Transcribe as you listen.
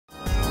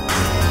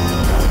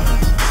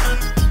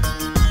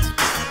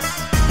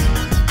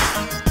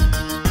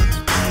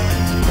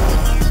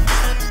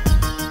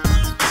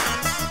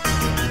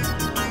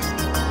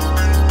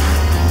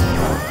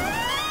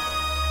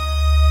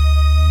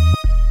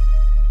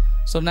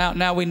So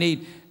now we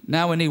need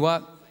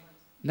what?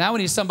 Now we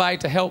need somebody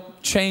to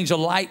help change a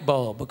light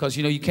bulb, because,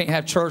 you know, you can't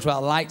have church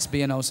without lights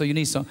being on. So you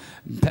need some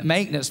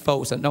maintenance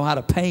folks that know how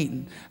to paint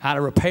and how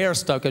to repair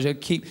stuff, because you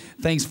keep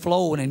things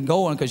flowing and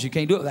going, because you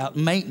can't do it without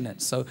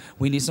maintenance. So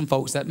we need some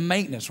folks that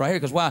maintenance right here,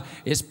 because why?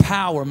 It's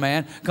power,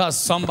 man, because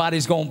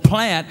somebody's going to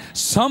plant,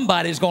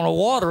 somebody's going to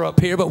water up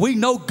here, but we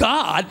know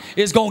God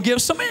is going to give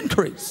some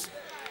increase.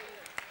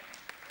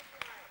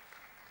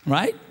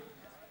 Right?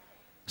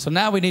 So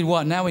now we need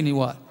what? Now we need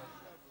what?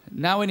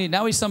 Now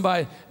he's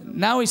somebody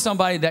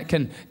that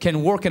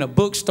can work in a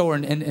bookstore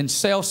and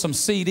sell some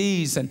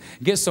CDs and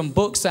get some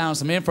books out,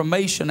 some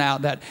information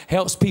out that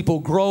helps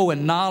people grow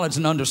in knowledge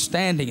and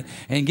understanding,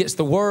 and gets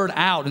the word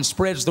out and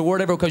spreads the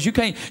word everywhere, because you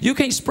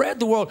can't spread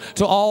the word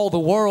to all the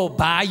world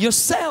by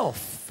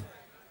yourself.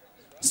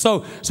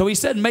 So he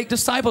said, make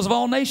disciples of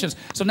all nations.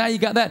 So now you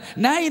got that.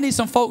 Now you need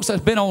some folks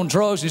that's been on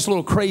drugs, just a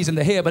little crazy in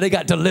the head, but they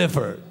got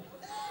delivered.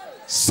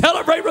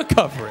 Celebrate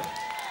recovery.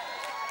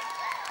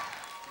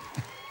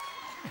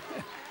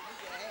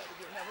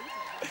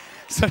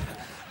 So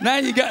now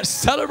you got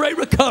celebrate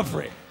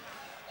recovery.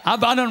 I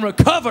done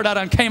recovered. I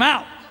done came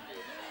out.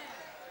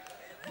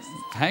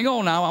 Hang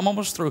on now. I'm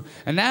almost through.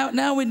 And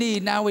now we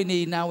need. I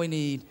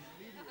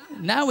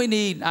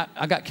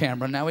got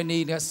camera. Now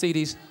we got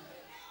CDs.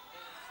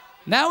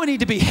 Now we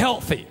need to be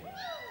healthy.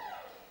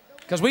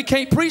 Because we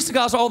can't preach the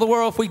gospel all the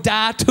world if we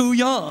die too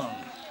young.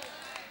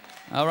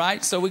 All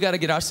right, so we got to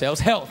get ourselves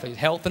healthy,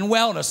 health and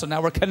wellness. So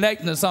now we're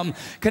connecting something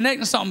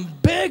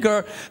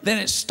bigger than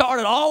it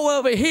started all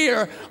over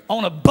here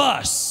on a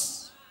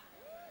bus.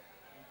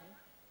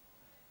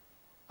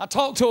 I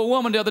talked to a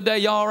woman the other day.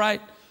 Y'all all right?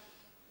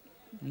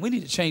 We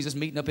need to change this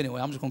meeting up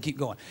anyway. I'm just going to keep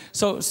going.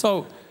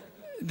 So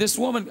this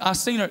woman, I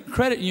seen her at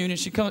credit union.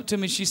 She come up to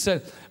me. She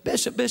said,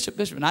 Bishop.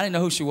 And I didn't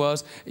know who she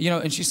was. You know,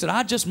 and she said,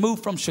 I just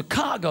moved from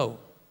Chicago.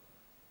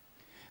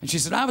 And she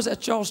said, I was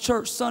at y'all's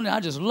church Sunday. I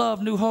just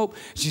love New Hope.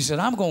 She said,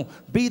 I'm going to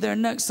be there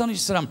next Sunday.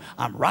 She said,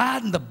 I'm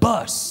riding the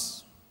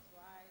bus.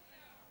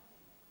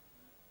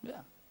 Yeah,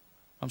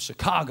 from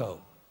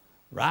Chicago,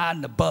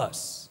 riding the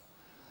bus.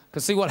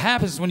 Because see, what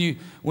happens when you're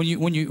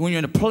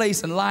in a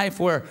place in life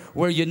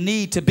where you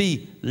need to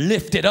be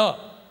lifted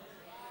up.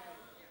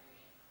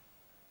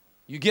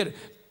 You get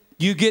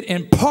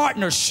in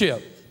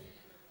partnership.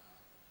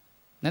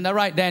 Isn't that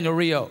right, Daniel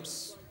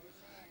Rios?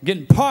 Get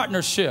in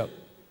partnership.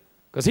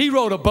 Because he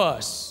rode a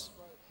bus.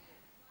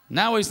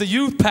 Now he's the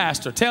youth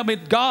pastor. Tell me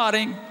God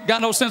ain't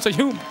got no sense of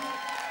humor.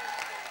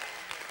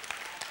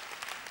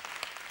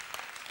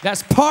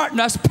 That's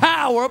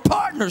power of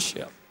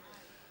partnership.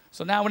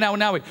 So now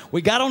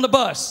we got on the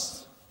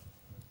bus.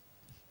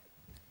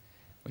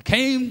 We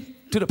came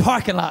to the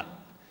parking lot.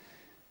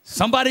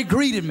 Somebody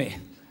greeted me.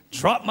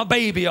 Dropped my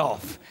baby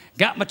off.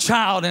 Got my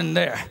child in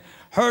there.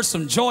 Heard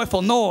some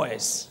joyful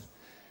noise.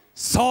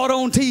 Saw it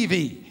on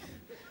TV.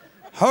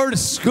 Heard a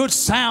good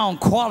sound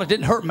quality.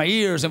 Didn't hurt my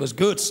ears. It was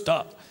good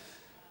stuff.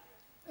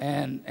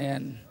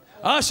 And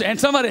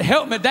somebody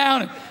helped me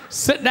down and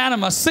sit down in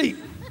my seat.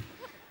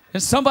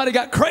 And somebody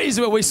got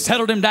crazy, but we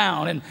settled him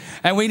down.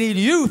 And we need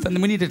youth, and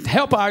we need to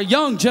help our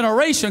young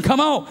generation. Come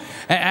on.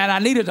 And I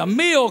needed a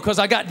meal because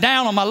I got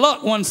down on my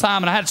luck one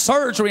time, and I had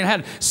surgery and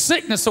had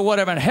sickness or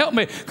whatever, and helped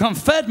me come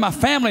fed my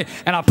family.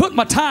 And I put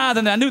my tithe,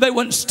 and I knew they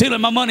wasn't stealing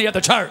my money at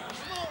the church.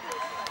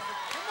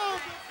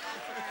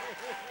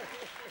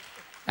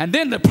 And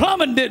then the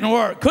plumbing didn't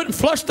work. Couldn't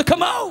flush the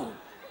commode.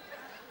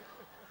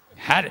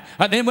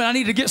 Then when I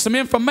needed to get some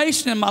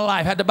information in my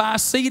life, had to buy a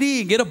CD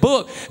and get a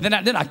book. Then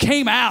I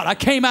came out. I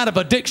came out of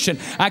addiction.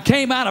 I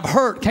came out of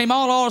hurt. Came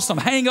out of some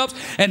hang-ups.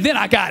 And then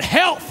I got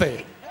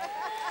healthy.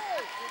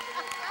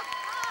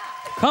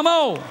 Come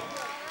on.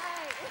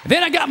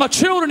 Then I got my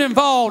children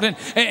involved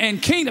in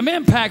Kingdom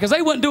Impact, because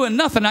they wasn't doing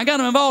nothing. I got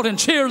them involved in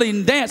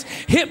cheerleading, dance,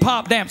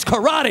 hip-hop dance,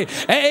 karate,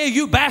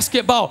 AAU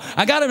basketball.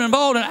 I got them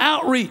involved in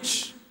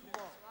outreach.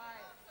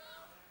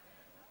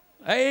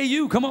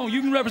 AAU, come on, you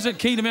can represent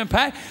Kingdom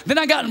Impact. Then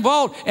I got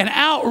involved in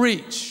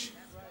outreach.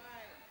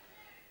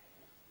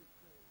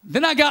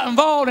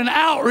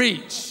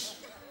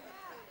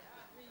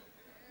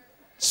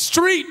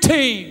 Street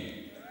team.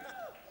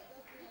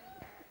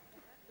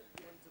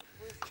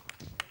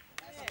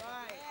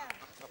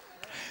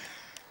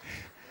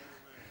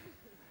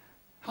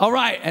 All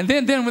right, and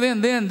then,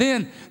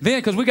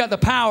 because we got the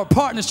power of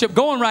partnership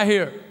going right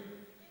here.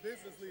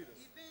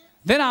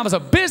 Then I was a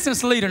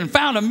business leader and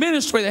found a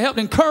ministry that helped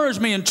encourage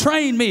me and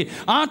train me.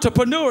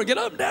 Entrepreneur. Get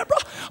up, Deborah.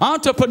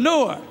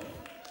 Entrepreneur.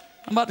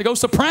 I'm about to go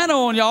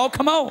soprano on y'all.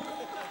 Come on.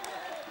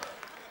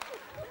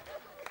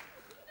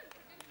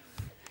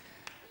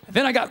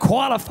 Then I got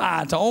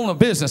qualified to own a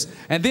business.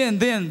 And then.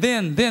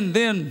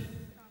 Then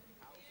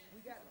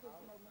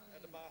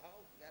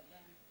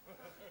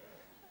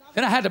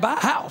I had to buy a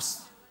house.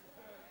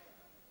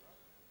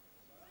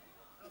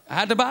 I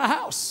had to buy a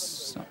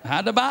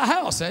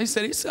house. He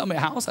said he'd sell me a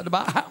house. I had to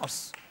buy a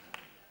house.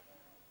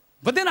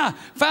 But then I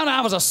found out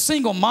I was a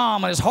single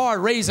mom and it's hard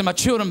raising my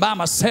children by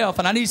myself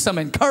and I need some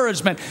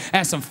encouragement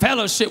and some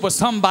fellowship with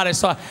somebody.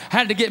 So I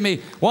had to get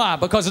me, why?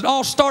 Because it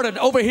all started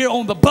over here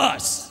on the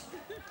bus.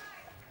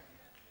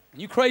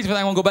 You crazy if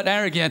I want to go back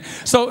there again.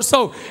 So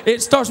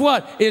it starts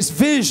what? It's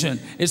vision,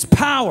 it's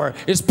power,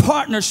 it's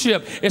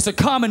partnership, it's a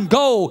common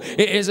goal,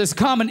 it's a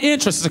common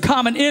interest, it's a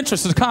common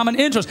interest, it's a common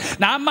interest.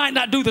 Now I might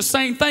not do the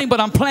same thing, but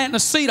I'm planting a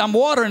seed, I'm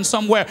watering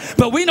somewhere.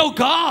 But we know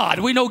God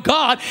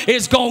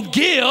is going to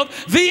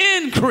give the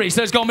increase.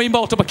 There's going to be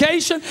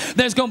multiplication,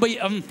 there's going to be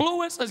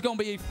influence, there's going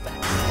to be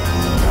effect.